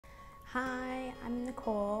Hi, I'm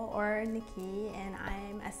Nicole, or Nikki, and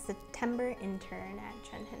I'm a September intern at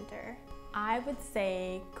Trend Hunter. I would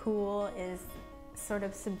say cool is sort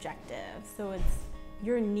of subjective, so it's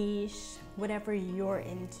your niche, whatever you're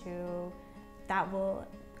into, that will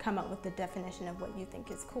come up with the definition of what you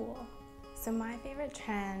think is cool. So my favorite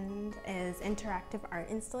trend is interactive art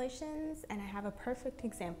installations, and I have a perfect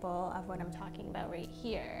example of what I'm talking about right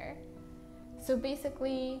here. So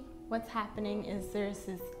basically, what's happening is there's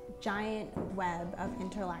this giant web of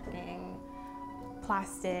interlocking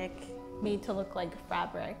plastic made to look like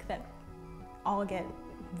fabric that all get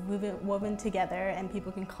woven together, and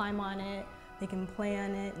people can climb on it, they can play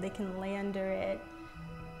on it, they can lay under it.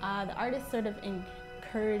 The artist sort of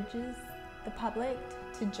encourages the public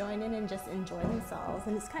to join in and just enjoy themselves,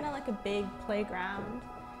 and it's kind of like a big playground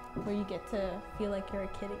where you get to feel like you're a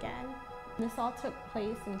kid again. This all took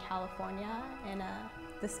place in California in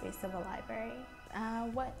the space of a library.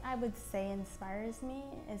 What I would say inspires me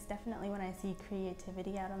is definitely when I see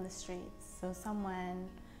creativity out on the streets. So someone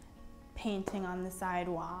painting on the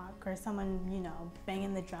sidewalk, or someone,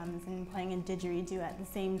 banging the drums and playing a didgeridoo at the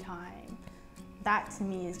same time. That to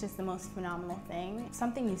me is just the most phenomenal thing.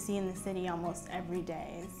 Something you see in the city almost every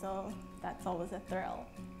day, so that's always a thrill.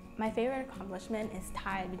 My favorite accomplishment is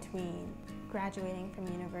tied between graduating from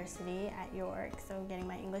university at York, so getting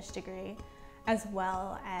my English degree, as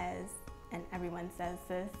well as, and everyone says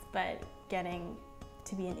this, but getting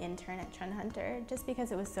to be an intern at Trend Hunter, just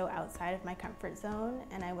because it was so outside of my comfort zone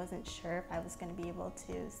and I wasn't sure if I was going to be able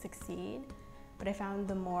to succeed. But I found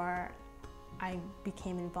the more I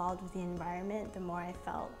became involved with the environment, the more I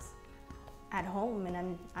felt at home,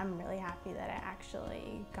 and I'm really happy that I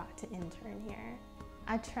actually got to intern here.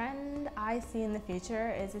 A trend I see in the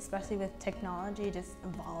future is, especially with technology just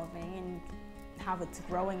evolving and how it's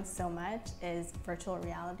growing so much, is virtual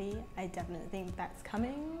reality. I definitely think that's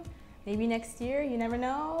coming. Maybe next year, you never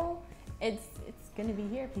know. It's gonna be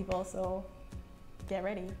here, people, so get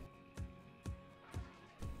ready.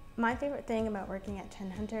 My favorite thing about working at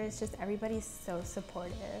Trend Hunter is just everybody's so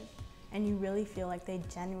supportive, and you really feel like they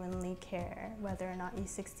genuinely care whether or not you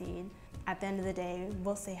succeed. At the end of the day,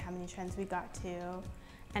 we'll say how many trends we got to,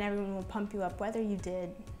 and everyone will pump you up whether you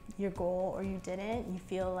did your goal or you didn't. You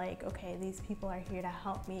feel like, okay, these people are here to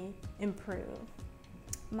help me improve.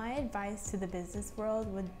 My advice to the business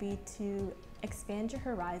world would be to expand your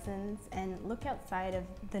horizons and look outside of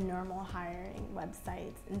the normal hiring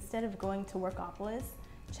websites. Instead of going to Workopolis,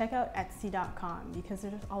 check out Etsy.com, because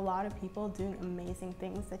there's a lot of people doing amazing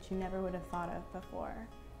things that you never would have thought of before.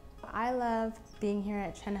 I love being here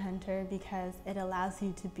at Trend Hunter because it allows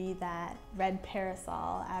you to be that red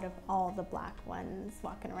parasol out of all the black ones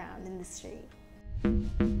walking around in the street.